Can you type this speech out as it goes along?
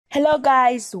Hello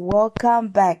guys, welcome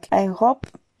back. I hope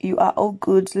you are all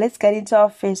good. Let's get into our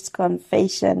first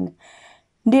confession.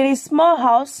 Ndiri small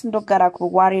house ndogara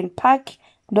ku Warren Park.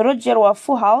 Ndorojerwa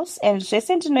full house and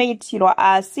zvese ndinoitirwa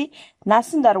asi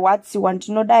nhasi ndarwadziwa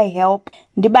ndinoda help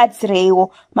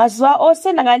ndibatsireiwo. Mazuva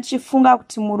ose ndanga ndichifunga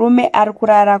kuti murume ari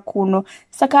kurara kuno.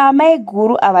 Saka amai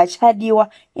guru havachadiwa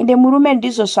ende murume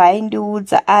ndizvo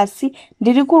zvaaindiudza asi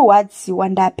ndiri kurwadziwa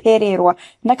ndapererwa.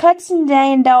 Ndakati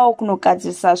ndaendawo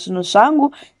kunogadzirisa zvinhu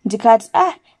zvangu ndikati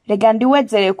rega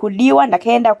ndiwedzere kudiwa.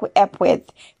 Ndakaenda kuAppworth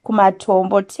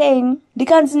kumatombo 10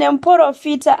 ndikanzi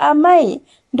nemuprofita, amai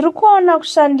ndiri kuona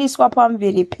kushandiswa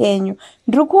pamuviri penyu.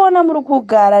 Ndiri kuona muri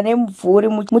kugara nemumvuri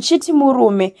muchiti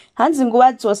murume. Hanzi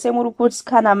nguva dzose muri kuti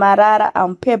kana marara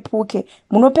amupepuke.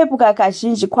 Munopepuka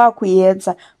kazhinji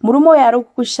kwakuedza. Murume uyu ari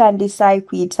kukushandisai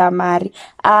kuita mari.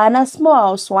 Haana small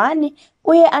house 1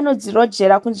 uye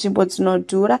anodzirojera kunzvimbo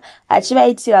dzinodhura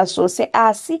achivaitira zvose,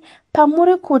 asi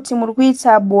pamuri kuti muri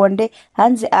kuita bonde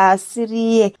hanzi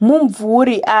asiriye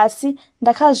mumvuri. Asi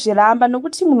ndakazviramba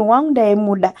nokuti munhu wangu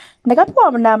ndaimuda.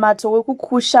 Ndakapiwa munamato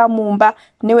wekukusha mumba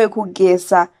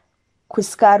newekugeza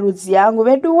Kusikarudzi yangu.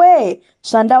 Vedu we,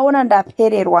 zvandaona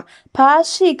ndapererwa.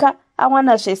 Paasvika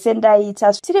awana zvese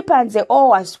ndaita. Tiri panze all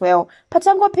was well.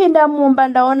 Patangopinda mumba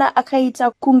ndaona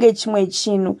akaita kunge chimwe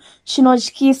chinhu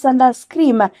chinotyisa.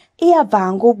 Ndaskrima iye abva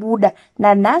angobuda.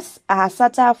 Nanhasi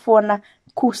haasati afona.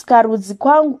 Kusikarudzi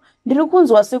kwangu ndiri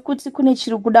kunzwa sekuti kune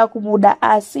chiri kuda kubuda,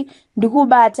 asi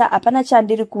ndikubata hapana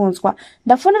chandiri kunzwa.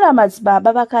 Ndafonera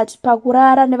madzibaba vakati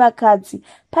pakurara nevakadzi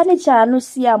pane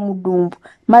chaanosiya mudumbu.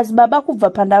 Madzibaba kubva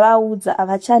pandavaudza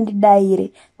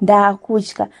havachandidaire.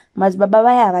 Ndaakutya. Madzibaba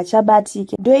vaya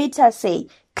havachabatike. Ndoita sei?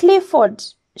 Clifford,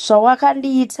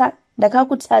 zvawakandiita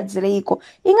ndakakutadzireiko?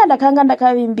 Inga ndakanga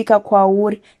ndakavimbika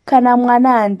kwauri. Kana mwana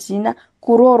handina,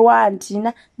 kuroorwa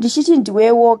handina, ndichiti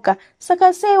ndiwe woga.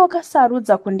 Saka sei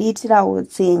wakasarudza kundiitira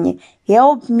hotsenye?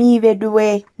 Help me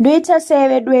veduwe. Ndoita sei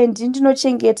veduwe?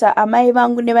 Ndinochengeta amai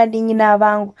vangu nevading'ina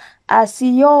vangu.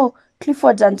 Asi yo,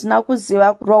 Clifford, handina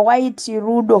kuziva rwawaiti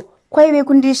rudo kwaive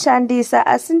kundishandisa,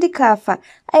 asi ndikafa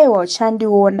aiwa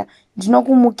uchandiona.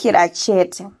 Ndinokumukira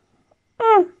chete.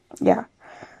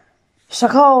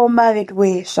 Zvakaoma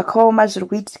veduwe, zvakaoma zviri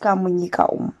kuitika munyika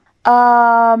umu.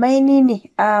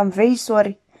 Mainini, I'm very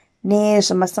sorry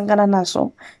nezvamasangana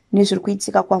nazvo nezviri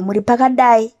kuitika kwamuri.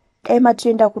 Pakadai dai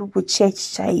matoenda kuri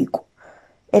kuchechi chaiko.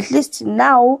 At least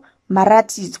now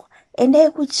maratidzwa.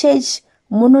 Endai kuchechi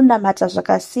munonamata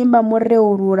zvakasimba,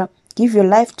 mureurura, give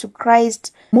your life to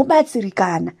Christ,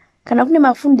 mubatsirikana. Kana kune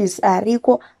mafundisi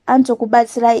ariko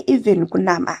anotokubatsirai even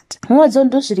kunamata. Mwadzo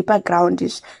ndo zviri paground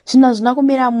izvi. Zvinhu hazvina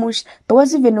kumira mushe.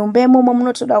 Because even mumba imomo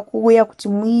munotoda kuuya kuti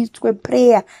muitwe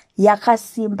prayer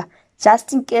yakasimba.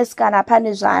 Just in case kana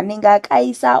pane zvaanenge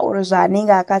akaisa or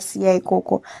zvaanenge akasiya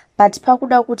ikoko. But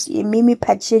pakuda kuti imimi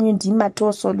pachenyu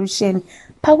ndimatoo solution.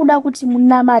 Pakuda kuti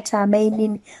munamata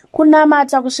amainini.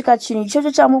 Kunamata kusvika chinhu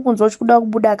ichocho chamuri kunzwa chikuda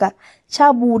kubuda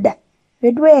chabuda.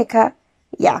 Vedweka.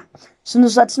 Zvinhu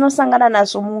zvatinosangana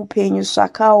nazvo muupenyu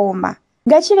zvakaoma.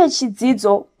 Ngachive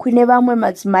chidzidzo kune vamwe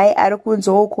madzimai ari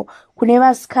kunze uko, kune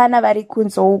vasikana vari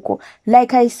kunze uko.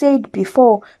 Like I said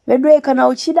before, vedwe kana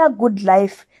uchida good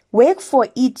life, work for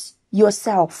it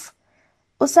yourself.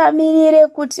 Usamirire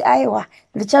kuti aiwa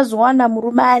ndichazowana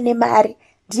murume ane mari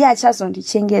ndiye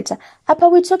achazondichengeta. Apa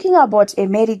we talking about a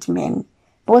married man.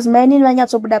 Because mainini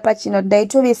vanyatsobuda pachino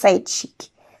ndaitove side chick.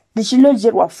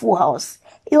 Ndichilojerwa full house.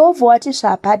 Ihovho wati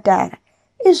zvabhadhara.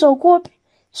 Izvo kupi?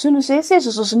 Zvinhu zvese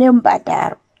izvozvo zvine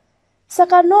mubhadharo.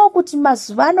 Saka kuti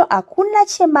mazuvano hakuna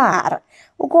chemahara.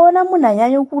 Ukaona munhu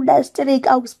anyanya kuda strike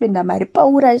akuspenda mari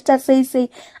pauri achita sei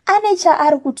ane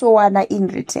chaari kutowana in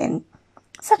return.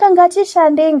 Saka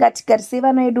ngatishandei, ngatigarisei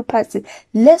vana vedu pasi.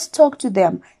 Let's talk to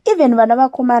them. Even vana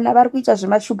vakomana vari kuita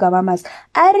zvemashuga mamas.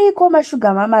 Ariko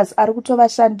mashuga mamas ari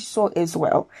kutovashandiso as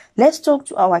well. Let's talk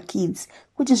to our kids.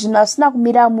 Kuti zvinhu hazvina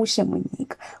kumira mushe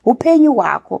munyika. Upenyu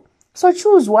hwako. So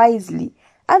choose wisely.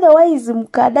 Otherwise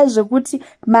mukada zvekuti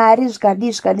mari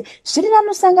zvikadi zviri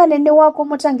nanosangana newako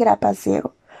motangira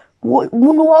pazero.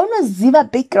 Munhu waunoziva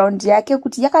background yake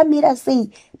kuti yakamira sei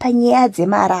panyaya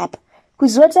dzemarapa.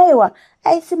 Kuzotaiwa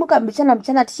aisimuka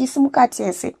mbichana tichisimuka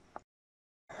tese.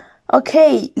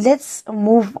 Okay, let's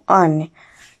move on.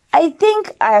 I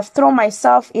think I have thrown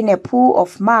myself in a pool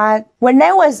of mud. When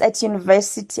I was at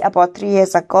university about 3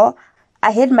 years ago,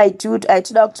 I had my dude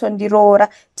aitoda kutondiroora.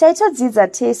 Taitodzidza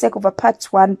tese kubva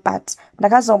part 1 but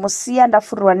ndakazomusiya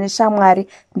ndafurwa neshamwari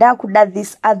ndakuda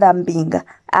this other mbinga.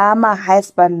 I'm a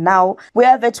husband now. We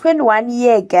have a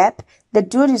 21-year gap. The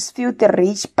dude is filthy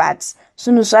rich, but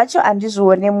zvinhu zvacho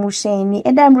handizvione musheni,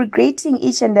 and I'm regretting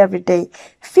each and every day.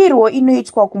 Firwo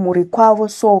inoitwa kumhuri kwavo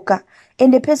soka.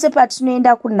 Ende pese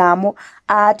patinoenda kunhamo,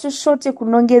 hatisvote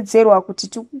kunongedzerwa kuti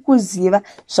tikukuziva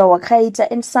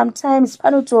zvawakaita, and sometimes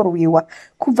panotorwiwa.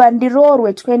 Kubva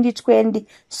ndiroorwe 2020,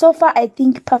 so far I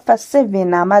think pafa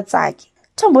 7 hama dzake.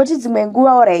 Tomboti dzimwe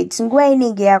nguva alright, nguva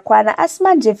inenge yakwana, asi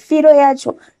manje firo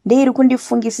yacho ndeiri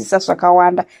kundifungisisa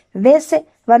zvakawanda. Vese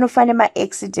vanofane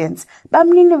maaccidents.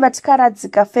 Bamunini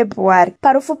vatikaradzika February,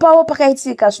 parufu pavo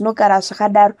pakaitika zvinogara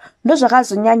zvakadaro.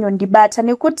 Ndozvakazonyanyondibata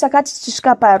nekuti takati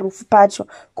tichisvika parufu pacho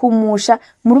kumusha,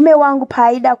 murume wangu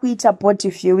paaida kuita body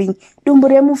viewing, dumbu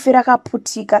remufi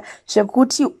rakaputika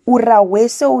zvekuti ura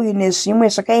hwese uyu nezvimwe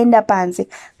zvakaenda panze.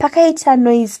 Pakaita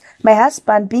noise, my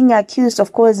husband being accused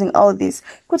of causing all this.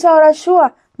 Kutaura sure,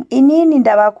 inini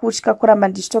ndava kutya kuramba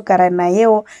ndichitogara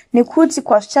nayewo nekuti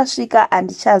kwazvichasvika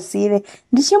handichazive.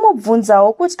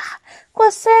 Ndichimubvunzawo kuti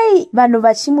kwasei vanhu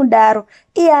vachimudaro,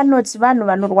 iye anoti vanhu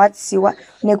vanorwadziwa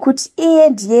nekuti iye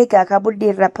ndiyega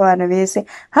akabudirira pavanhu vese.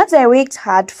 Had I worked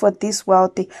hard for this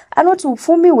wealthy, anoti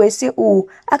upfumi hwese uhu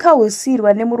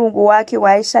akahusirwa nemurungu wake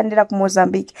waaishandira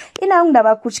kuMozambique. Ina hangu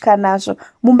ndava kutya nazvo.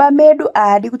 Mumba medu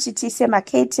haadi kuti tiise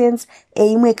macurtains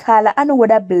eimwe kala,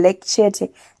 anongoda black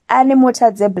chete. Ane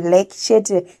mota black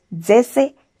chete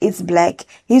dzese is black.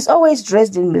 He's always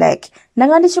dressed in black.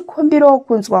 Ndanga ndichikumbirawo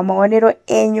kunzwa maonero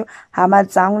enyu hama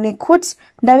dzangu, nekuti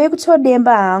ndave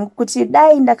kutodemba hangu kuti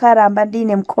dai ndakaramba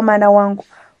ndiine mukomana wangu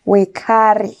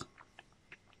wekare.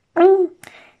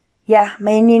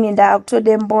 Mainini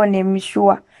ndakutodembawo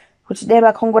nemishuwa kuti dai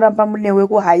vakangoramba mune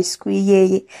wekuhigh school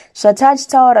iyeye.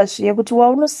 Zvatachitaura zviye kuti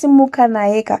waunosimuka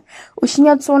nayeka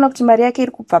uchinyatsoona kuti mari yake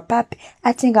iri kubva papi,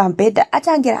 atenga mubhedha,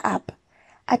 atangira apa,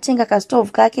 atenga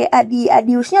kastovhu kake,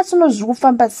 adi uchinyatsonozviri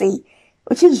kufamba sei,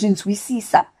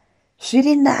 uchizvinzwisisa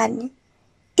zviri nani.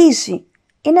 Izvi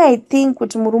I think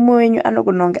kuti murume wenyu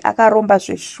anogona kunge akaromba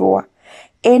zveshuwa.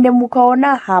 Ende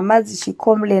mukaona hama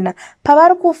dzichikomlena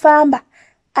pavari kufamba,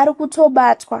 ari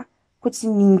kutobatwa kuti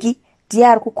ningi ndiye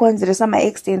ari kukonzeresa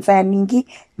maaccidents aya, ningi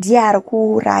ndiye ari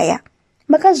kuuraya.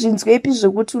 Makazvinzwepi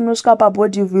zvekuti unosvika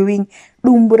pabody viewing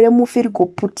dumbu remufi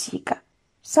rigoputika?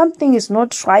 Something is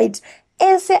not right.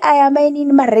 Ese aya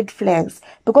mainini ma-red flags,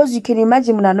 because you can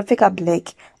imagine munhu anopfeka black,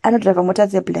 anodriva mota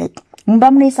dze-black,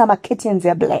 mumba munoisa ma-curtains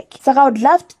e-black. Saka I would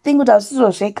love to think kuti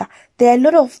hausizozveka, there are a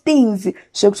lot of things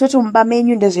zvekutoti mumba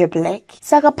menyu ndezve-black.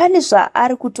 Saka pane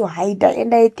zvaari kutohida,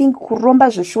 and I think kuromba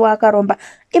zveshuwa akaromba.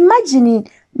 Imagine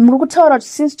muri kutaura kuti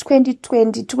since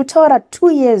 2020 tikutaura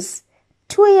 2 years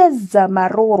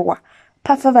dzamaroorwa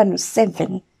pafa vanhu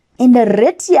 7. And the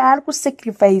rate yaari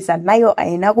kusacrifice nayo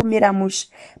haina kumira mushe.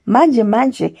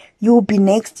 Manje you will be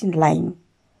next in line.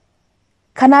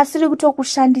 Kana asiri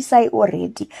kutokushandisai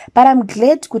already, but I'm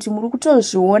glad kuti muri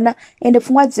kutozviona and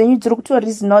pfungwa dzenyu dziri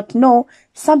kutoreason not no,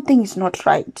 something is not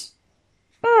right.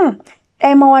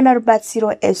 Dai mawana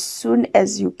rubatsiro as soon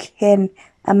as you can.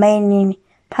 Amainini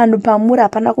panhu pamuri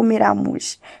hapana kumira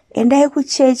mushe. Endai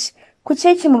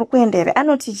kuchechi muri kuendere,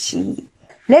 anoti chii?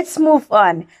 Let's move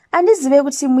on. Andizive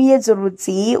kuti muyedzo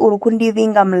rudzii uri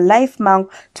kundivinga mulife mangu.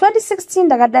 2016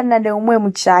 ndakadanana neumwe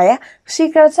mujaya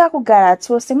kusvikira takugara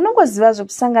tose. Munongoziva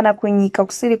zvekusangana kwenyika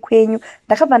kusiri kwenyu.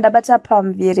 Ndakabva ndabata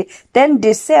pamuviri. Then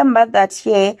December that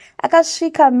year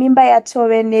akasvika mimba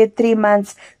yatove ne3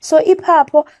 months. So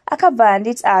ipapo akabva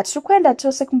anditi tiri kuenda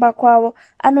tose kumba kwavo,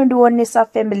 anondionesa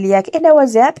family yake. And I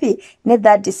was happy with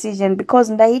that decision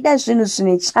because ndaida zvinhu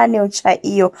zvine channel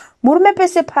chaiyo. Murume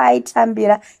pese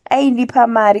paaitambira aindipa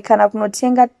mari kana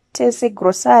kunotenga tese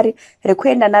grocery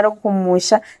rekuenda naro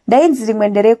kumusha. Ndainzi rimwe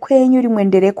nderekwenyu rimwe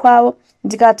nderekwavo.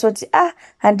 Ndikatoti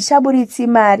handichaburitsi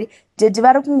mari, dhedhi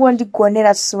vari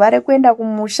kungondigonera zuva rekuenda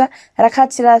kumusha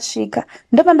rakati rasvika.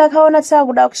 Ndopandakaona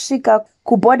taakuda kusvika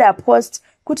kuborder post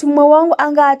kuti mumwe wangu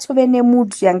anga atove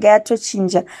nemudhu yanga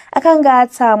yatochinja, akanga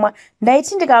atsamwa.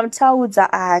 Ndaiti ndikamutaudza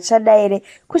haachadaire.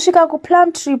 Kusvika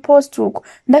kuPlumtree post uku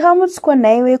ndakamuti ko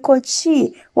nhaiweko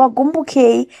chii,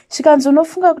 wagumbukei?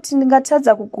 Zvikanzonofunga kuti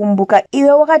ndingatadza kugumbuka,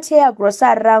 iwe wakateya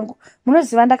grocery rangu.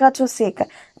 Munoziva ndakatoseka.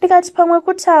 Ndikati pamwe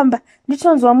kutamba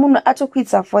nditonzwa munhu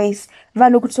atokwidza voice,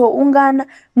 vanhu kutoungana,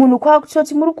 munhu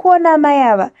kwakutoti muri kuona amai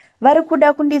ava vari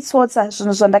kuda kunditsotsa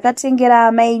zvinhu zvandakatengera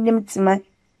amai nemudzimai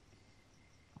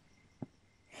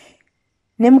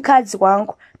nemukadzi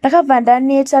wangu. Ndakabva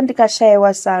ndaneta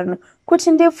ndikashayiwa zano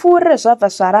kuti ndipfuurire zvabva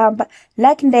zvaramba.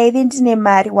 Like ndaive ndine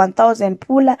mari 1000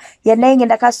 pula yandainge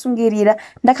ndakasungirira.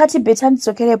 Ndakati beta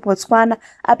ndidzokere Botswana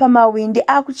apa mawindi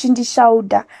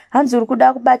akuchindishaudha. Hanzi uri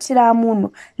kuda kubatira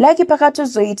munhu. Like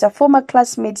pakatozoita former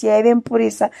classmate yaive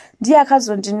mupurisa ndiye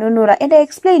akazondinunura, and I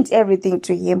explained everything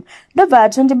to him. Ndobva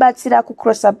atondibatsira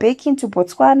kucrossa back into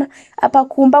Botswana. Apa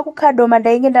kumba kukadoma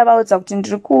ndainge ndavaudza kuti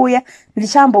ndiri kuuya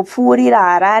ndichambopfuurira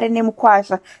Harare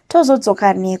nemukwasha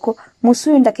tozodzoka neko. Musi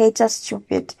uyu ndakaita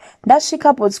stupid.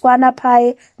 Ndasvika Botswana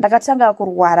paye ndakatanga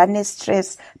kurwara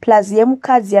nestress plus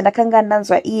yemukadzi yandakanga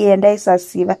ndanzwa iye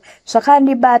yandaisasiva.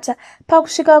 Zvakandibata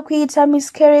pakusvika kuita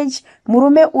miscarriage.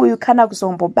 Murume uyu kana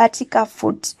kuzombobatika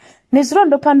futi.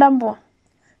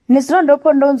 Nezuro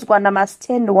ndopondonzwa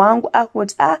namastand wangu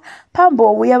akuti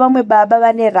pambouya vamwe baba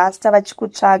vane rasta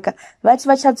vachikutsvaga vati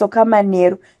vachadzoka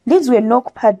manheru. Ndinzwe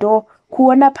knock pado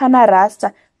kuona pana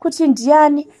rasta kuti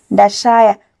ndiani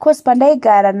ndashaya, cause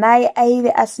pandaigara naye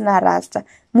aive asina rasta.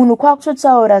 Munhu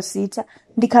kwakutotaura zita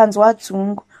ndikanzwa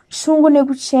dzungu, shungu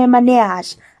nekuchema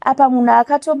nehasha. Apa munhu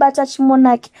akatobata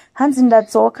chimonaki. Hanzi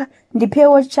ndadzoka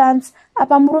ndipewo chance.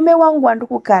 Apa murume wangu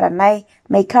wandikugara naye,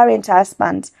 my current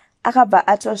husband, akabva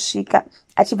atosvika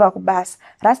achibva kubasa.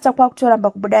 Rasta kwakutoramba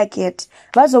kubuda gate.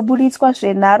 Vazobuditswa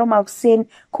zvenharo makuseni.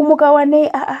 Kumuka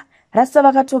wanei Rasta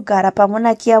vakatogara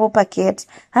pamonaki yavo pagate.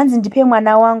 Hanzi ndipe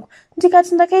mwana wangu.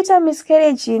 Ndikati ndakaita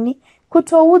miscarriage ini.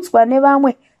 Kutoudzwa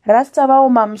nevamwe rasta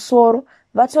vaoma musoro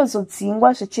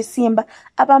vatozodzingwa zvechisimba.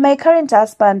 Apa my current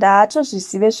husband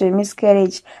haatozvizive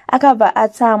zvemiscarriage. Akabva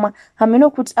atsamwa. Hamino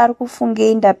kuti ari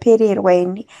kufungei ndapererwa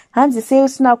ini. Hanzi sei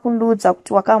usina kundiudza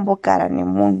kuti wakambogara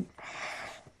nemunhu.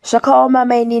 Zvakaoma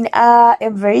mainini.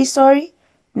 I'm very sorry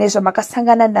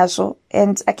nezvamakasangana nazvo,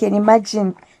 and I can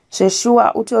imagine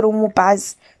zveshuwa utori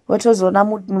mubhazi wotozoona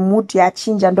mood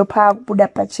yachinja ndopakubuda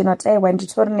pachena taiwa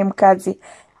nditori nemukadzi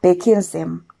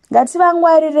Beckingham.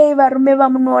 Ngativangwarirei varume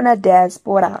vamunoona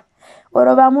diaspora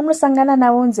oro vamunosangana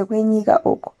navo nze kwenyika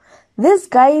uko. These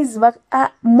guys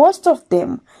most of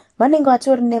them vanenge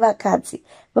vatori nevakadzi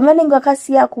vavanenge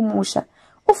vakasiya kumusha.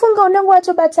 Ufunga unenge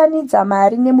watobatanidza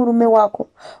mari nemurume wako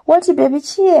woti bebi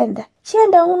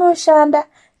chienda unoshanda,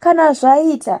 kana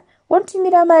zvaita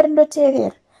wontimira mari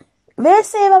ndotevera.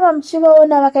 Vese vava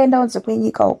muchivaona vakaenda kunze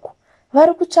kwenyika uko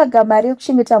vari kutsvaga mari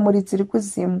yekuchengeta mhuri dziri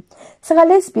kuzimu. Saka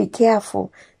let's be careful.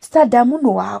 Stada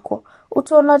munhu wako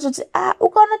utoona kuti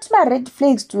ukaona tuma red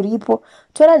flags turipo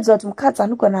toratidza kuti mukadzi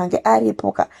anogona kunge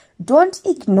aripo ka. Don't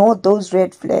ignore those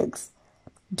red flags.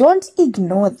 Don't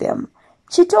ignore them.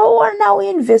 Chitoona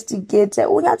uinvestigate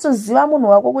unyatsoziva munhu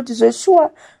wako kuti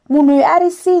zveshuwa munhu uyu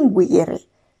ari single here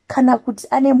kana kuti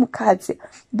ane mukadzi.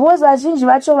 Because vazhinji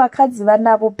vacho vakadzi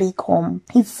vanavo back home.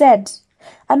 It's sad.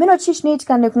 Amino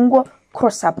chinoitika nekungo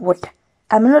crossa border.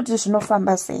 Aminoti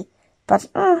zvinofamba sei. But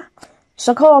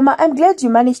zvakaoma. I'm glad you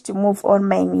managed to move on,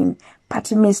 my name.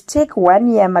 But mistake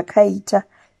one year makaita.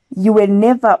 You were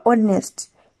never honest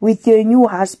with your new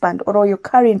husband or your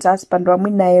current husband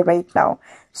wamunaye right now.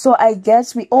 So I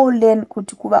guess we all learn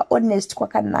kuti kuva honest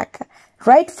kwakanaka.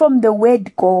 Right from the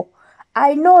word go.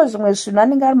 I know zvimwe zvinhu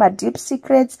anenge ari ma-deep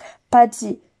secrets, but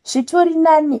zvitori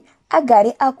nani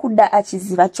agare akuda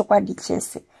achiziva chokwadi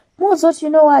chese. Muzoti, you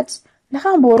know what,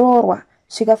 ndakamboroorwa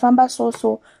zvikafamba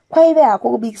so kwaive hako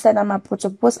kubikisana mapoto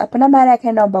because hapana mari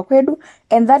akaenda kumba kwedu,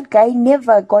 and that guy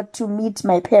never got to meet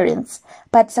my parents.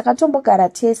 But takatombogara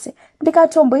tese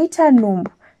ndikatomboita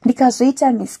nhumbu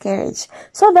ndikazoita miscarriage.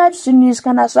 So that zvinhu izvi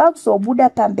kana zvakuzobuda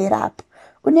pamberi apo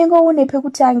unenge une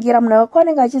pekutangira. Munhu wako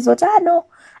anenge achizoti no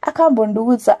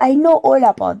akambondiudza, I know all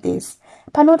about this.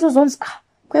 Panotozonzi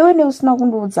kwewene usina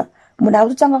kundiudza. Munhu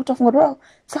akutotanga kutofunga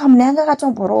saka munhu yanga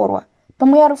akatomboroorwa.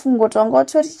 Pamwe yari fungoti wanga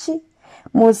utori chi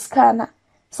musikana.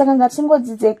 Saka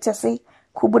ngatingodzidze kuita sei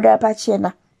kubuda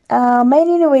pachena.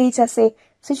 Mainini weiita sei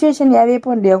situation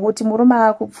yavepo ndeyekuti murume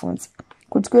akubvunza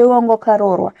kuti kwewe wanga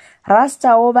ukaroorwa.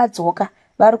 Rastawo vadzoka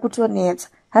vari kutonetsa.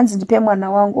 Hanzi ndipe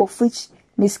mwana wangu, of which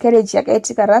miscarriage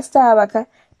yakaitika. Rasta avaka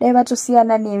dai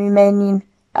vatosiyana nemi mainini.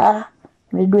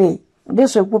 Midway.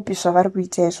 Ndezvekupi zvavari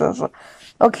kuita izvozvo.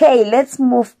 Okay, let's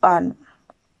move on.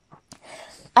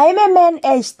 I'm a man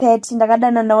age 30.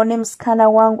 Ndakadana naone musikana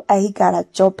wangu aigara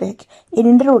Joburg.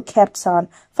 Ini ndiri Cape Town.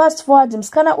 Fast forward,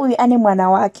 musikana uyu ane mwana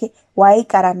wake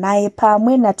waaigara naye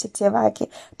pamwe natete vake.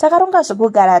 Takaronga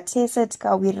zvekugara tese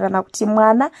tikawirirana kuti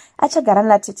mwana achagara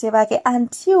natete vake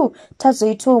until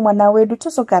tazoitawo mwana wedu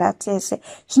tozogara tese.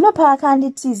 Zvino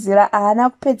paakanditizira haana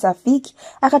kupedza vhiki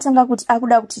akatanga kuti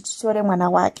akuda kuti titore mwana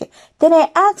wake. Then I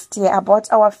asked her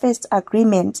about our first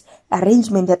arrangement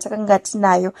yatakanga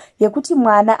tinayo yekuti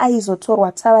mwana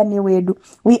aizotorwa tava newedu.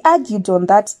 We argued on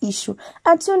that issue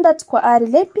until ndati kwaari,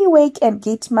 let me wake and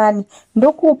get money.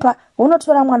 Ndokupa,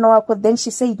 unotora mwana wako. Then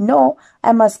she said, no,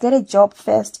 I must get a job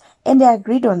first. And they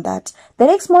agreed on that. The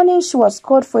next morning, she was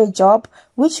called for a job,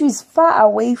 which is far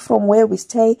away from where we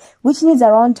stay, which needs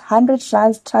around 100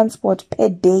 rands transport per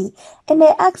day. And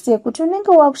I asked her,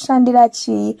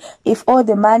 if all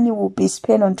the money will be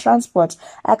spent on transport.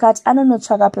 Akati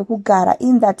anonotsvaka pekugara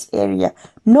in that area,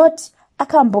 not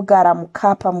akambogara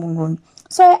mukapa munhuni.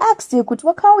 So I asked her, kuti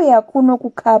wakauya kuno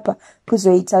kukapa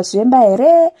kuzoita zvemba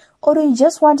here, or you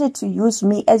just wanted to use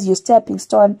me as your stepping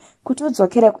stone kuti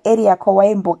udzokere kuarea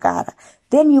kwawaimbogara,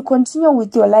 then you continue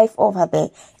with your life over there.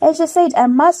 And she said, I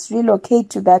must relocate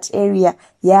to that area,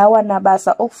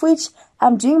 Yawanabasa, of which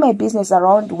I'm doing my business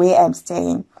around where I'm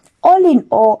staying. All in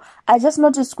all, I just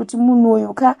noticed kuti munhu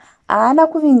uyu haana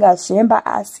kuvinga zvemba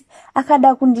asi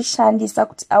akada kundishandisa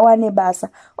kuti awane basa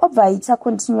obva aita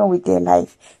continue with their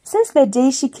life. Since the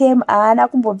day she came, haana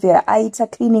kumbobvera aita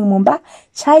cleaning mumba,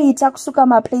 chaiita kusuka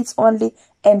maplates only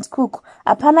and cook.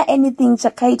 Hapana anything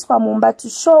chakaitwa mumba to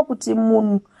show kuti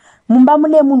mumba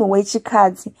mune munhu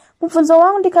wechikadzi. Mubvunzo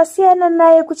wangu ndikasiyana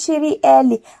naye kuchiri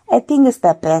early, I think it's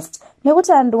the best.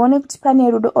 Nekuti handione kuti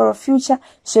pane rudo or future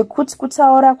zvekuti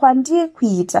kutaura kwandiri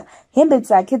kuita hembe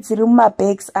dzake dziri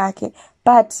mumabags ake,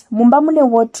 but mumba mune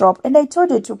wardrobe and I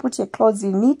told her to put her clothes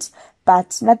in it,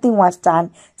 but nothing was done.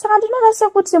 Saka ndinoona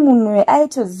sekuti munhu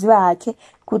aitoziva hake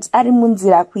kuti ari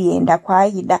munzira kuenda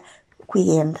kwaaida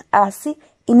kuenda, asi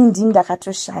ini ndini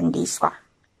ndakatoshandiswa.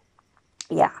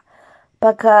 Yeah.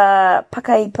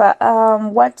 Pakaipa,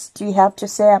 what do you have to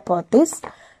say about this?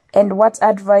 And what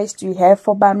advice do you have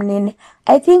for Bamnin?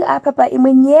 I think apapa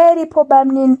imwenyeri po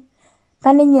Bamnin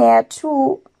pane nyaya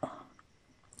tu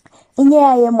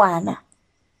inyaya ye mwana.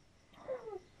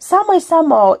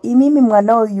 Somehow imimi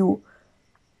mwana uyu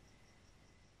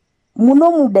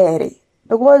munomudere,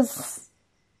 because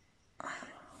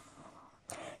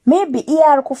maybe iye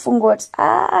ari kufunga kuti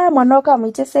mwana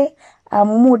wakamuite sei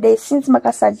amude, since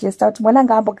makasuggesta kuti mwana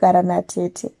ngaambogara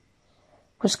natete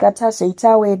kusvika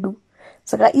tazoita wedu.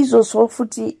 Saka izvozvo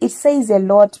futi, it says a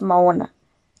lot maona.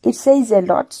 It says a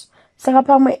lot. Saka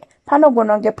pamwe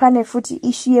panogona kunge pane futi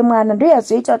issue yemwana ndo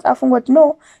yazoita kuti afunga kuti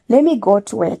no, let me go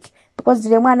to work because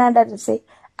ndine mwana andati say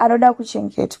anoda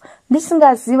kuchengetwa.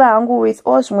 Ndisingaziva hangu with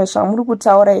all zvimwe zvamuri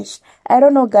kutaura izvi. I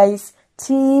don't know guys,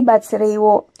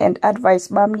 tibatsireiwo and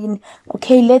advice Bamlini.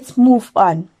 Okay, let's move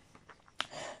on.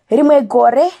 Rimwe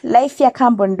gore life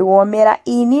yakambondiomera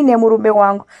ini nemurume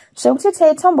wangu zvekuti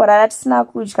taitomborara tisina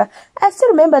kudya. I still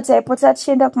remember taipota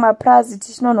tichienda kumaprazi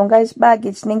tichinonhonga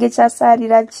chibage chinenge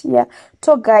chasarira chiya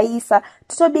togaisa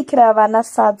totobikira vana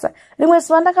sadza. Rimwe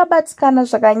zuva ndakabatikana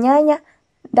zvakanyanya,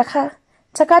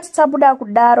 takati tabuda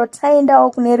kudaro taendawo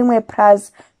kune rimwe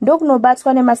prazi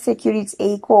ndokunobatwa nemasecurity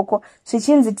eikoko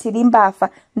zvichinzi tiri mbavha,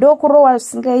 ndokurohwa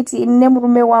zvisingaiti ini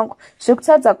nemurume wangu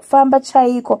zvekutadza kufamba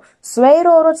chaiko. Zuva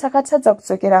iroro takatadza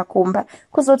kudzokera kumba,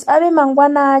 kuzoti ave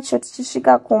mangwana acho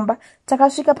tichisvika kumba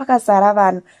takasvika pakazara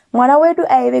vanhu. Mwana wedu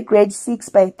aive grade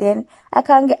 6 by then,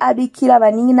 akange abikira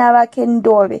vanin'ina vake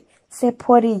ndove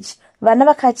seporridge. Vana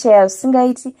vakachaya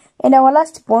zvisingaiti, and our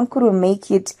last born couldn't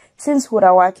make it since hura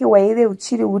hwake hwaive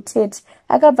huchiri hutete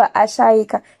akabva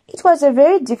ashayika. It was a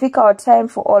very difficult time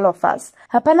for all of us.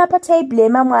 Hapana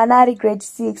pataiblema mwana ari grade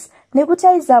 6 nekuti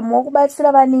aizamawo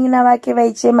kubatsira vanin'ina vake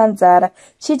vaichema nzara.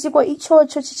 Chiitiko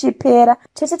ichocho chichipera,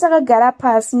 tete takagara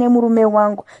pasi nemurume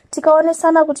wangu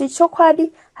tikaonesana kuti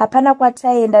chokwadi hapana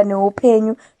kwataenda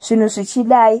neupenyu zvinhu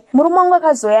zvichidai. Murume wangu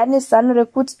akazoya nezano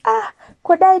rekuti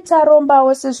kodai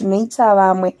tarombawo sezvinoita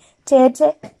vamwe.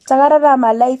 Tete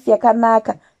takararama life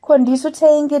yakanaka, ko ndisu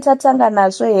tainge tatanga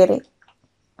nazvo here?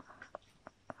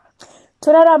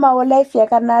 Toraramawo life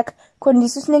yakanaka, ko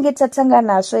ndisu tinenge tatanga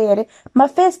nazvo here? Ma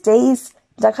first days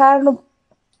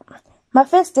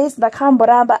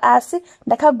ndakamboramba, asi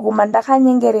ndakaguma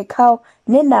ndakanyengerekawo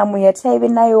nenhamo yataive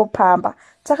nayo pamba.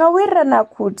 Takawirirana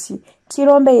kuti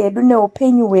tirombe hedu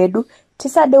neupenyu hwedu,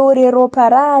 tisadeure ropa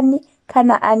raani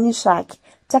kana ani zvake.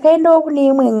 Takaendawo kune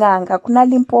imwe n'anga kuna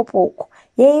Limpopo uko,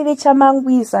 yaive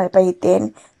chamangwiza by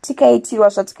then. Tikaitirwa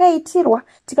zvatikaitirwa,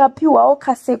 tikapiwawo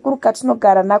kasekuru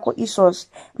katinogara nako izvozvi.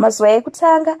 Mazuva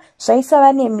ekutanga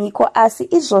zvaisava nemhiko, asi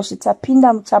izvozvi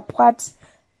tapinda muchapwati.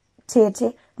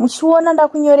 Tete, muchiona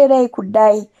ndakunyorerai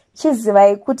kudai,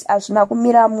 chizivai kuti hazvina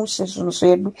kumira mushe zvinhu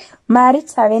zvedu. Mari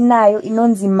tave nayo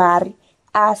inonzi mari,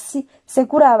 asi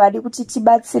sekuru havadi kuti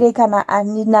tibatsire kana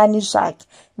ani nani zvake.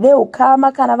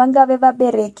 Veukama kana vangave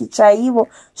vabereki chaivo,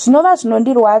 zvinova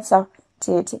zvinondirwadza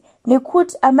tete,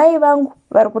 nekuti amai vangu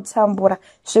vari kutambura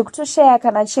zvekutoshaya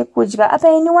kana chekudya. Apa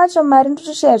ini wacho mari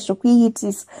ndotoshaya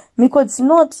zvekuiitisa. Mhiko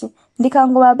dzinoti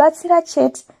ndikangovabatsira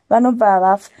chete vanobva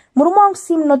vafa. Murume wangu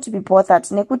seem not to be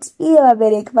bothered nekuti iye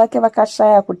vabereki vake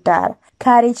vakashaya kudhara.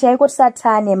 Kare chaiko tisati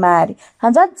ane mari.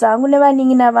 Hanzvadzi dzangu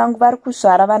nevanin'ina vangu vari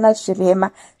kuzvara vana zvirema.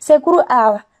 Sekuru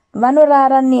ava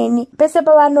vanorara neni pese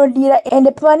pavanodira,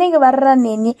 ende pavanenge varara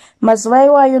neni mazuva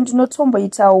iwayo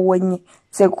ndinotomboita honye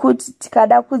dzekuti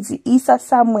tikada kudziisa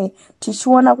samwe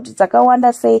tichiona kuti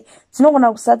dzakawanda sei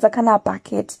dzinogona kuzadza kana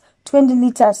bhaketi 20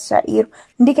 liters chairo.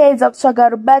 Ndikaedza kutsvaga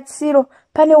rubatsiro,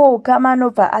 panewo ukama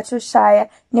anobva atoshaya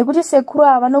nekuti sekuru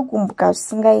ava vanogumbuka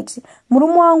zvisingaiti.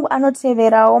 Murume wangu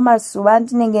anoteverawo mazuva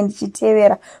andinenge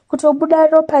ndichitevera kutobuda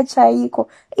ropa chaiko.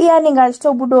 Iye anenge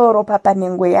achitobudawo ropa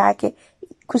panhengo yake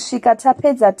kusvika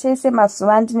tapedza tese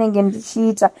mazuva andinenge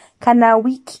ndichiita kana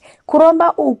wiki.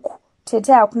 Kuromba uku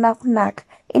tete hakuna kunaka.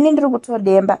 Ini ndiri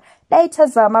kutodemba. Dai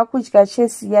tazama kudya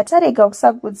cheziya tarega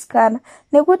kusagutsikana,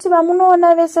 nekuti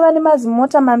vamunoona vese vane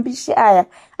mazimota mambishi aya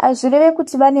azvireve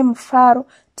kuti vane mufaro.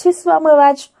 Tisu vamwe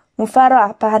vacho mufaro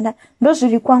hapana.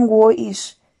 Ndozviri kwanguwo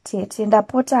izvi. Tete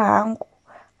ndapota hangu.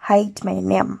 Hide my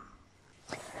name.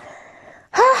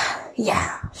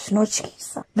 Yeah,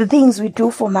 zvinotyisa. The things we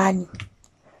do for money.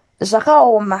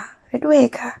 Zvakaoma,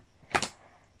 redweka.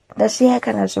 Ndashiya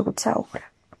kana zvekutaura.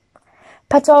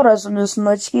 Pataura zvinhu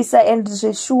zvinotyisa and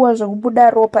zveshuwa zvekubuda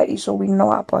ropa izvo, we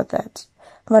know about that.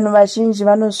 Vanhu vazhinji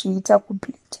vanozviita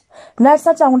kubleeda.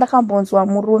 Ndasati hangu ndakambonzwa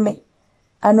murume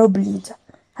anobleeda.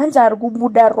 Hanzi ari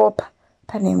kubuda ropa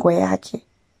panhengo yake.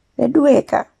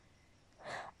 Redweka.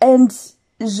 And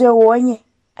zvehonye.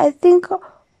 I think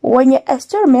honye, I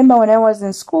still remember when I was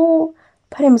in school,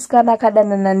 pane musikana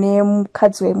akadanana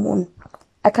nemukadzi wemunhu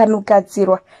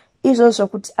akanogadzirwa izvozvo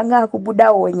kuti anga akubuda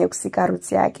honye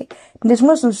kusikarudzi yake.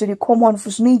 Ndezvimwe zvinhu zviri common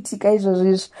zvinoitika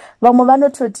izvozvo. Vamwe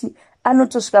vanototi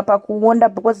anotosvika pakuonda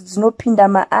because dzinopinda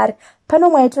maari. Pano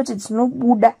mwaitoti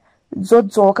dzinobuda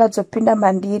dzodzoka dzopinda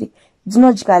mandiri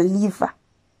dzinodya liver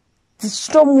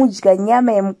dzichitomudya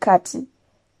nyama yemukati,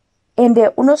 ende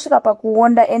unosvika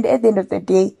pakuonda, and at the end of the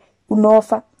day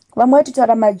unofa. Vamwe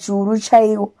vaitotaura majuru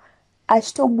chaiwo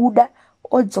achitobuda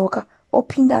odzoka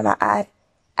opinda maari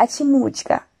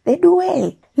achimudya. They do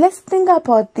well. Let's think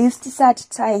about this tisati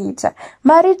taita.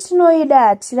 Mari tinoida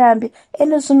hatirambi,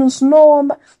 ende zvinhu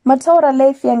zvinoomba. Mataura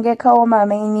life yange yakaoma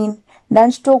mainini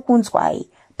ndanchitokunzwai.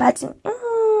 But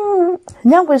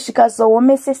nyangwe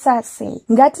zvikazoomesesa sei,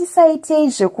 ngatisaitei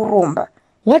zvekuromba.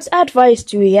 What advice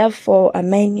do you have for a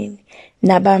mainini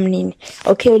nabamnini?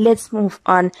 Okay, let's move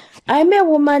on. I'm a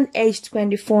woman aged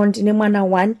 24, ndine mwana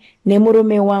 1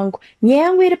 nemurume wangu. Nyaya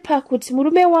yangu iri pakuti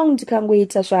murume wangu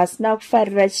ndikangoita zvaasina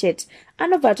kufarira chete,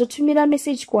 anobva atotumira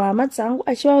message kuhama dzangu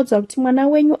achivaudza kuti mwana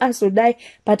wenyu azodai,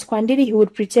 but kwandiri he would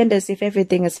pretend as if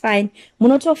everything is fine.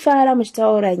 Munotofara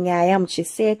muchitaura nyaya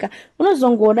muchiseka.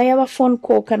 Unozongoona yava phone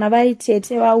call kana vari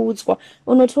tete vaudzwa,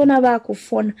 unotoona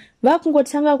vakufona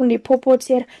vakungotanga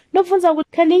kundipopotera. Ndobvunza kuti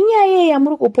kandi nyaya yei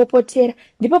yamuri kupopotera?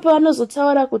 Ndipo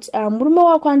pavanozotaura kuti murume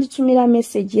wako anditumira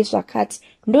message yezvakati.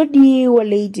 Ndodiwo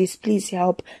ladies, please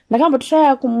help.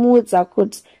 Ndakambotraya kumuudza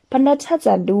kuti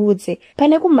pandatadza ndiudze,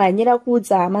 pane kumhanyira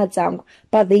kuudza hama dzangu,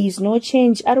 but there is no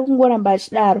change. Ari kungoramba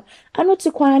achidaro.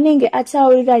 Anoti kwaanenge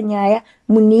ataurira nyaya,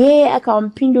 munhu iyeye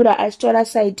akamupindura achitora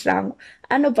side rangu,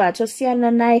 anobva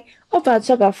atosiyana naye, obva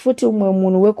atsvaga futi umwe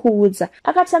munhu wekuudza.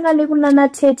 Akatanga nekunana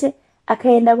tete,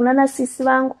 akaenda kunana sisi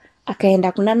vangu,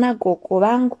 akaenda kunana gogo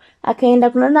vangu, akaenda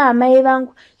kunana amai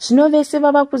vangu. Zvino vese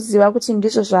vava kuziva kuti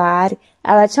ndizvo zvaari,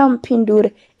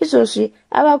 havachamupindure. Izvozvi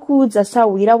ava kuudza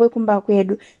sahwira wekumba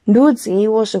kwedu.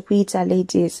 Ndiudzeiwo zvekuita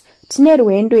ladies. Tine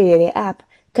rwendo here apa?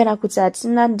 Kana kuti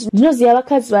hatina? Ndinoziva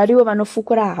vakadzi variwo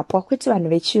vanofukura hapwa, kwete vanhu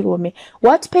vechirume.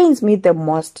 What pains me the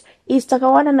most is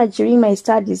takawanana during my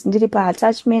studies ndiri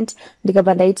pa-attachment,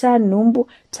 ndikabva ndaita nhumbu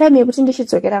time yekuti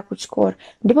ndichidzokera kuchikoro,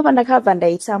 ndipo pandakabva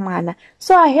ndaita mwana.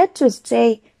 So I had to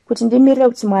stay kuti ndimirire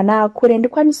kuti mwana akure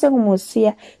ndikwanise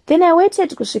kumusiya. Then I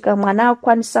waited kusvika mwana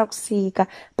akwanisa kusiyika,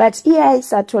 but iye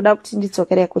aisatoda kuti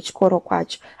ndidzokere kuchikoro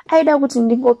kwacho. Aida kuti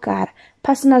ndingogara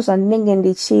pasina zvandinenge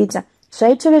ndichiita.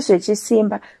 Zvaitove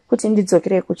zvechisimba kuti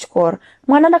ndidzokere kuchikoro.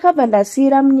 Mwana ndakabva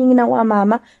ndasiyira munin'ina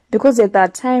wamama because at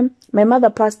that time my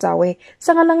mother passed away.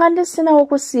 Saka ndanga ndisina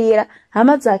wokusiyira,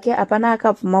 hama dzake hapana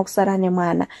akabvuma kusara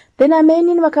nemwana. Then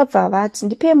amainini vakabva vati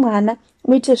ndipe mwana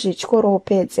muite zvechikoro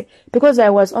upedze, because I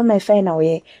was on my final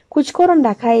year. Kuchikoro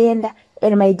ndakaenda,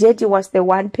 and my daddy was the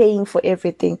one paying for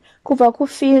everything. Kubva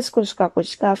kufees kusvika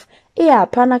kuchikafu, iye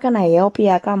hapana kana help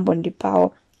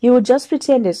yakambondipawo. He would just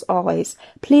pretend as always.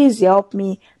 Please help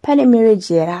me. Pane marriage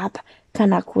here apa.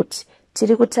 Kana kuti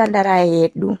tiri kutandara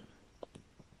hedu.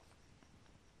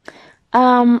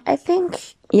 I think,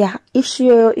 yeah,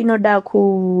 issue inoda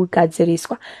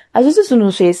kugadziriswa. Hazvisi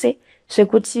zvinhu zvese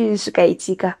zvekuti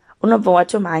zvikaitika unobva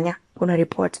watomhanya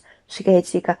kunoripota,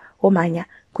 zvikaitika womhanya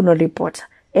kunoripota,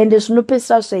 ende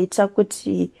zvinopedzisa zvaita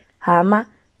kuti hama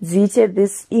dziite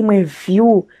this imwe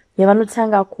view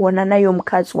yavanotanga kuona nayo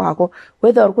mukadzi wako,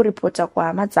 whether uri kuripota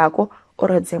kuhama dzako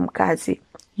or dzemukadzi.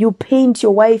 You paint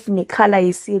your wife necolor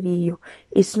isiriyo.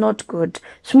 It's not good.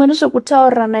 Zvimwe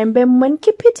ndezvekutaurirana imbe mumwe,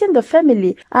 keep it in the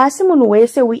family. Asi munhu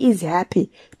wese who is happy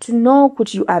to know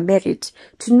kuti you are married,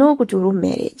 to know kuti uri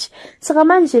marriage. Saka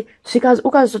manje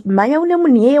ukazomhanya une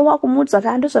munhu yeye wakumudza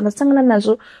kando zvanosangana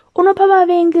nazvo, unopa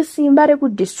vavengi simba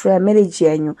rekudestroya marriage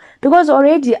yenyu, because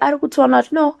already ari kutoona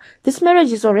kuti no, this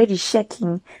marriage is already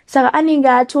shaking. Saka anenge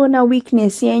atoona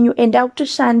weakness yenyu and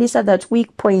akutoshandisa that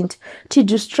weak point to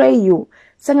destroy you.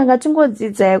 Saka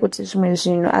ngatingodzidzai kuti zvimwe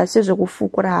zvinhu asi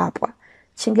zvekufukura hapwa.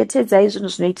 Chengetedzai zvinhu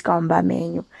zvinoitika mumba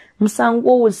menyu.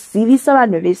 Musangozivisa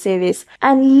vanhu vese vese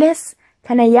unless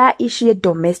kana issue ye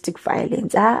domestic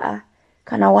violence.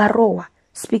 Kana warohwa,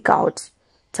 speak out.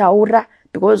 Taura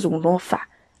because unofa.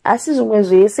 Asi zvimwe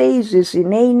zvese izvi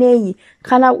zvinei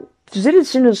kana zviri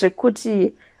zvinhu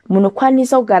zvekuti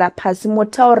munokwanisa kugara pasi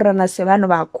motaurirana sevanhu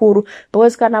vakuru,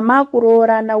 because kana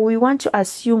makuroorana we want to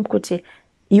assume kuti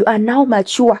you are now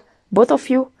mature, both of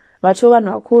you, vanhu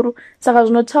vakuru. Saka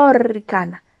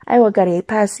zvinotauririkana, aiwa garei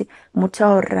pasi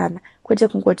mutaurirana, kwete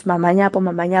kungoti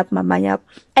mamanyapo.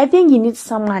 I think you need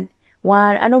someone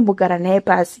anombogara naye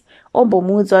pasi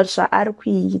ombomuudza kuti zvaari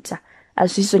kuita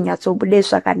hazvizonyatsobude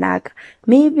zvakanaka.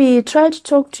 Maybe try to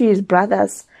talk to his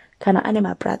brothers, kana ane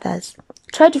mabrothers.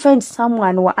 Try to find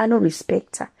someone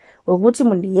waanorespekta, wekuti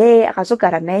munhu yeye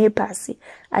akazogara naye pasi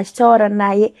achitaura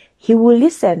naye, he will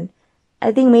listen.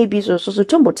 I think maybe izvozvo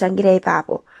tombotangira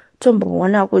ipapo,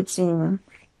 tomboona kuti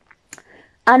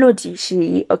anoti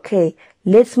she, okay,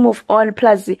 let's move on.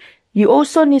 Plus you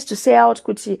also need to say out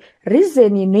kuti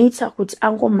reason inoita kuti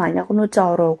angomhanya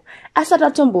kunotaurawo asati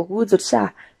atombokuudza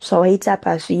kuti zvawaita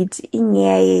pazviti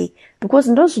inyaya yei,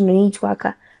 because ndo zvinoitwa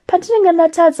ka patinenge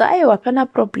ndatadza aiwa hapana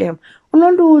problem,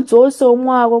 unondiudzawo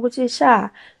seumwe wako kuti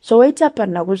zvawaita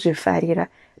panha kuzvifarira.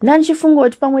 Ndandichifunga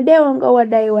kuti pamwe dai wanga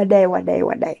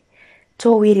wadai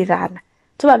towirirana,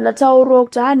 tobva ndataurawo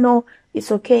kuti no,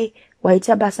 it's okay,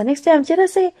 waita basa, next time chera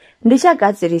sei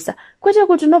ndichagadzirisa, kwete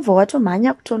kuti unobva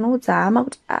watomhanya kutonoudza hama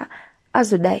kuti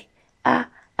azodai,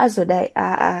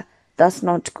 that's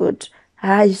not good.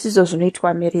 Izvizvo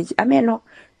zvinoitwa marriage. Ameno,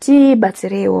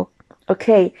 tibatsireiwo.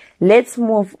 Okay, let's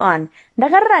move on.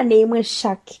 Ndakarara neimwe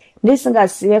shaki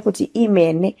ndisingazive kuti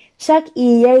imene. Shaki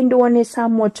iyi yaindionesa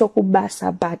moto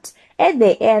kubasa, but at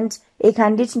the end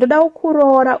ikanditi ndoda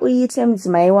kuroora uite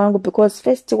mudzimai wangu, because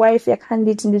first wife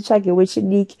yakanditi nditsvage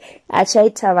wechidiki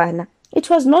achaita vana. It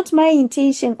was not my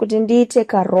intention kuti ndiite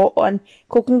roll on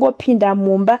kokungopinda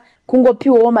mumba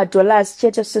kungopiwawo madollars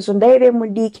chete sezvo ndaive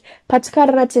mudiki.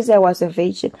 Patikarara tese I was a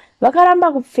virgin.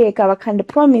 Vakaramba kupfeka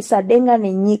vakandipromisa denga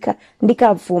nenyika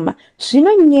ndikabvuma.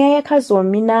 Zvino nyaya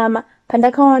yakazominama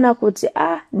pandakaona kuti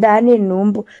ndaane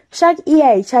nhumbu. Shaki iya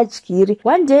haichadyiri.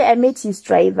 One day I met his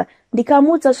driver.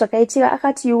 Ndikamuudza zvakaitika,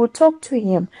 akati you will talk to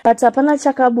him, but hapana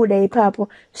chakabuda ipapo.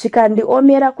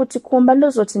 Zvikandiomera kuti kumba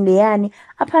ndozoti ndeyani,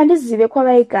 apa handizive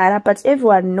kwavaigara, but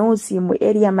everyone knows him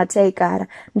muarea mataigara.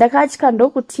 Ndakatya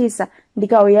ndokutiza,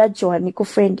 ndikauya John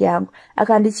kufriend yangu,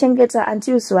 akandichengeta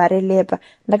until zuva releba.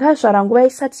 Ndakazvara nguva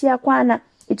isati yakwana.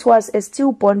 It was a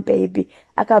stillborn baby.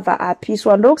 Akabva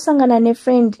apiswa. Ndokusangana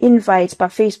nefriend invite pa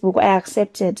Facebook. I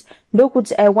accepted.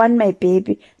 Ndokuti I want my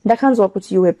baby. Ndakanzwa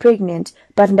kuti you were pregnant,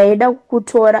 but ndaida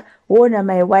kukutora wona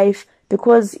my wife,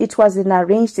 because it was an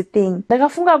arranged thing.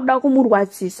 Ndakafunga kuda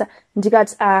kumurwadzisa.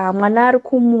 Ndikati mwana ari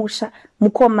kumusha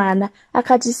mukomana.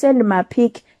 Akati send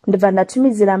mapic. Ndibva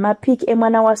ndatumidzira mapic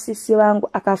emwana wasisi vangu,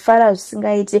 akafara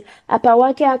zvisingaiti. Apa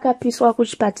wake akapiswa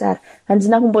kuchipatara,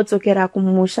 handina kumbodzokera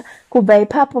kumusha. Kubva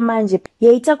ipapo manje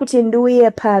yaita kuti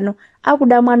ndiuye pano.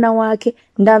 Akuda mwana wake,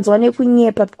 ndanzwa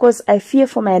nekunyepa, because I fear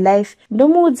for my life.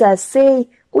 Ndomuudza sei,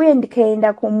 uye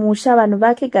ndikaenda kumusha vanhu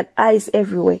vake got eyes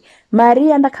everywhere. Mari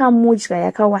yandakamudya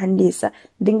yakawandisa,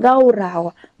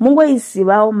 ndingaurawa.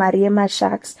 Mungoizivawo mari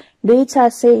yemasharks.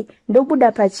 Ndoita sei,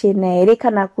 ndobuda pachena here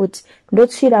kana kuti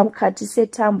ndotsvira mukati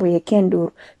setambo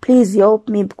yekenduru. Please help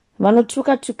me.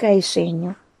 Vanotuka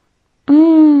izvenyu.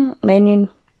 Menini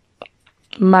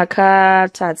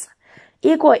makatadza.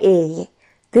 Iko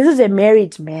this is a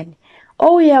married man.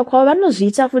 Yeah, kwa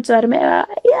vanozviita futi varume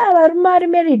vari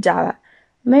married ava.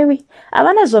 Maybe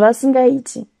havana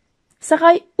zvovasingaiti.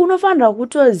 Saka unofanira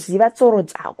kutoziva tsoro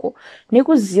dzako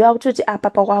nekuziva kutoti apa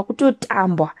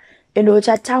pakutotambwa ende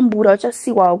uchatambura,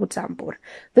 uchasiwawo kutambura.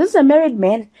 This is a married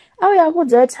man. Auya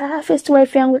kuudza kuti first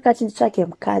wife yangu ikati nditsvake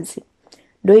mukadzi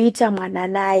ndoita mwana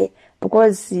naye,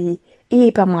 because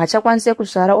iye pamwe achakwanise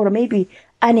kuzvara, or maybe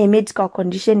ane medical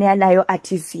condition yanayo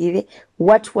atizive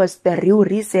what was the real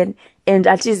reason, and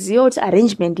atizive kuti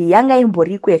arrangement yanga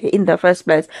imboriko here in the first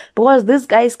place, because these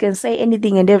guys can say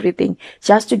anything and everything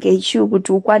just to get you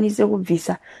kuti ukwanise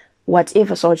kubvisa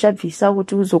whatever sauchabvisa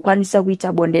kuti uzokwanisa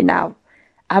kuita bonde navo.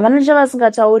 Havana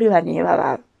chavasingatauri vanhu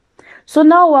ivavava. So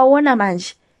now waona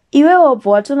manje iwe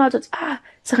wobva watona kuti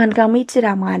saka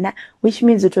ndikamuitira mwana, which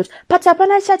means kuti but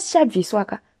hapana chati chabviswa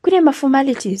ka, kune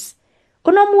maformalities.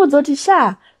 Unomuudza kuti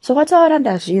zvakataura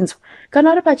ndazvinzwa,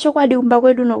 kana uri pachokwadi kumba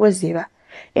kwedu unokuziva,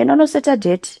 ena unoseta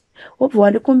date wobva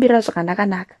wandikumbira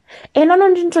zvakanaka, ena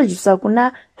unondintroducisa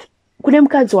kune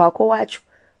mukadzi wako wacho,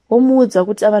 womuudza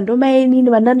kuti ava ndomai inini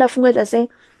vandandafungaita sei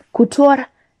kutora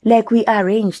like we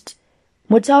arranged.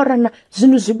 Mutaurana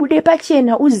zvinhu zvibude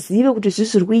pachena, uzive kuti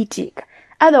zviri kuitika.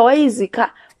 Otherwise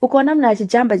ukaona munhu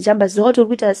achijamba ziva kuti uri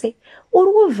kuita sei,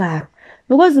 uri kuvharwa.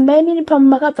 Because mainini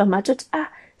pamakabva matoti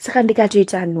saka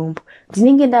ndikatoita nhumbu,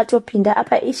 ndinenge ndatopinda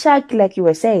apa ishaki like you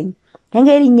were saying,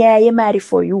 yange iri nyaya yemari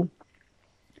for you.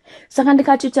 Saka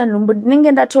ndikatoita nhumbu,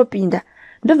 ndinenge ndatopinda,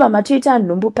 ndobva matoita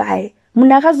nhumbu paye.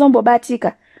 Munhu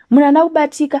akazombobatika, munhu ana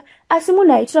kubatika, asi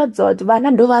munhu aitiradza kuti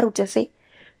vana ndovari kuita sei,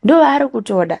 ndovari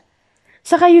kutoda.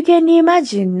 Saka you can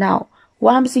imagine now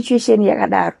wam situation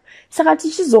yakadaro. Saka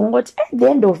tichizongoti at the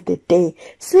end of the day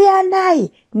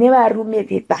siyanai nevarume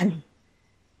vevanhu.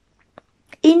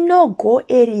 Inogo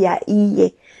area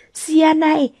iye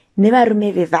siyanai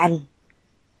nevarume vevanhu.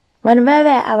 Vanhu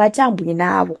vaya havatambwi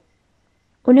navo.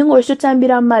 Unenge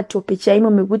uchitotambira mumatope chaimo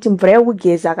mekuti mvura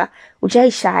yekugeza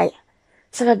uchaishaya.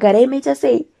 Saka garai meita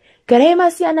sei? Garai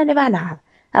masiyana nevanhu ava.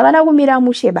 Havana kumira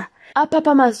musheba. Apa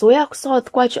pamazoya kusouth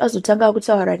kwacho azotanga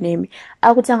kutaura nemi,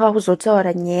 akutanga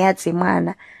kuzotaura nyaya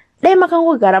dzemwana. Dai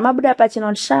makangogara mabuda pachena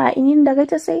kuti inini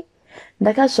ndakaita sei?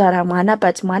 Ndakazvara mwana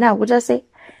but mwana hakuita sei?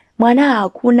 Mwana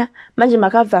hakuna, manje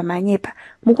makabva manyepa.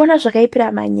 Mukuona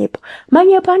zvakaipira manyepo.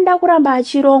 Manyepo anoda kuramba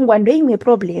achirongwa, ndoimwe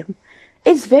problem.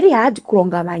 It's very hard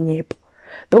kuronga manyepo.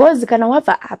 Because kana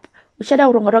wabva apa, uchada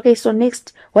kuronga okay, so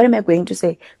next, what am I going to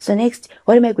say? So next,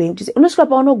 what am I going to say? Unosvika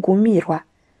paunogumirwa.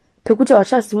 Pekuti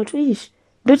wachaziva kuti izvi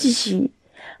ndoti chii.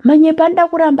 Manyepo anoda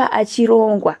kuramba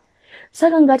achirongwa.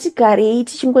 Saka ngatigarei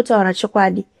tichingotaura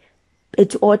chokwadi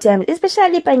at all times,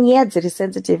 especially panyaya dziri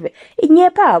sensitive.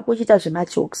 Nyepa hakuchita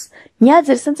zvemajokes. Nyaya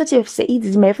dziri sensitive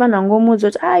seidzi maifanira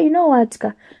ngomuudza kuti you know what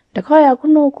ka, ndakauya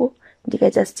kunoko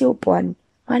ndikaita stillborn.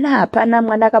 Mwana hapana,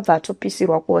 mwana akabva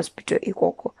atopisirwa kuhospital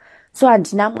ikoko. So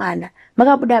handina mwana,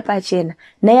 makabuda pachena.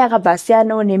 Naye akabva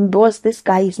asiyanawo nemi because this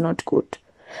guy is not good.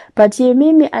 But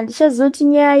mimi handichazoti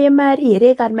nyaya yemari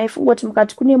here kana maifunga kuti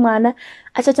mukati kune mwana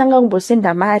achatanga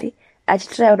kumbosenda mari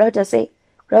achitry kuda kuita sei,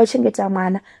 kuda kuchengeta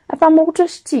mwana. Apa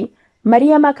mukutosviti mari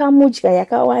yamakamudya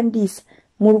yakawandisa,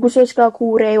 muri kutosvika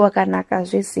kuurayiwa kanaka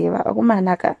zveziva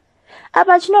akumanaka.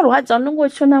 Apa chinorwadza unenge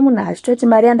uchiona munhu achitoti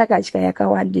mari yandakadya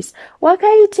yakawandisa.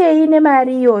 Wakaitei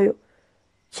nemari iyoyo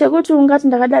chekuti ungati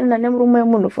ndakadanana nemurume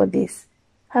wemunhu for this?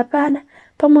 Hapana,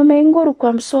 pamwe maingori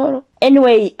kwamusoro.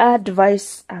 Anyway,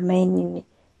 advice amainini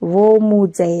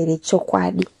vomuudza here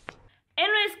chokwadi.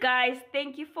 Anyways guys,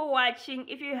 thank you for watching.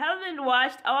 If you haven't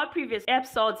watched our previous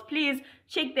episodes, please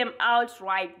check them out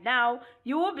right now.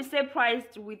 You will be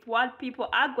surprised with what people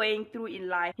are going through in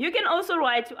life. You can also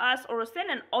write to us or send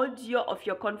an audio of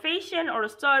your confession or a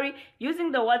story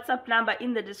using the WhatsApp number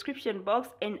in the description box,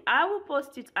 and I will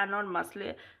post it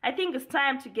anonymously. I think it's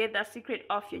time to get that secret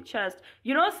off your chest.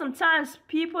 You know, sometimes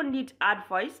people need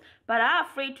advice but are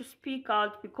afraid to speak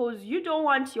out because you don't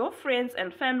want your friends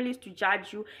and families to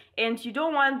judge you, and you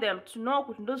don't want them to know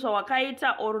kuti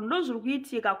ndozvawakaita or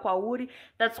ndozvirikuitika kwauri.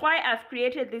 That's why I've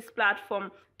created this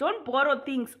platform. Don't borrow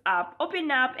things up, open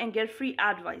up and get free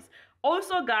advice.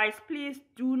 Also guys, please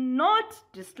do not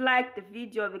dislike the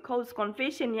video because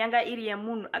confession yanga iri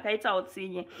yemunhu akaita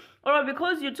utsinye, or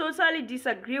because you totally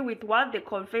disagree with what the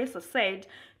confessor said.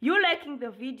 You liking the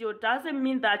video doesn't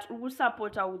mean that you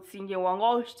support utsinye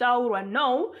wanga uchitaurwa.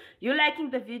 No, you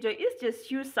liking the video is just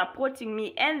you supporting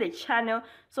me and the channel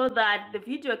so that the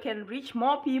video can reach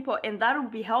more people, and that will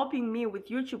be helping me with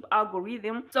YouTube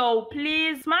algorithm. So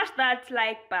please smash that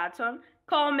like button,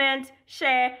 comment,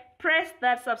 share, press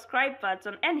that subscribe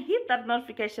button and hit that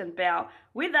notification bell.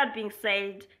 With that being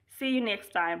said, see you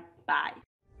next time. Bye.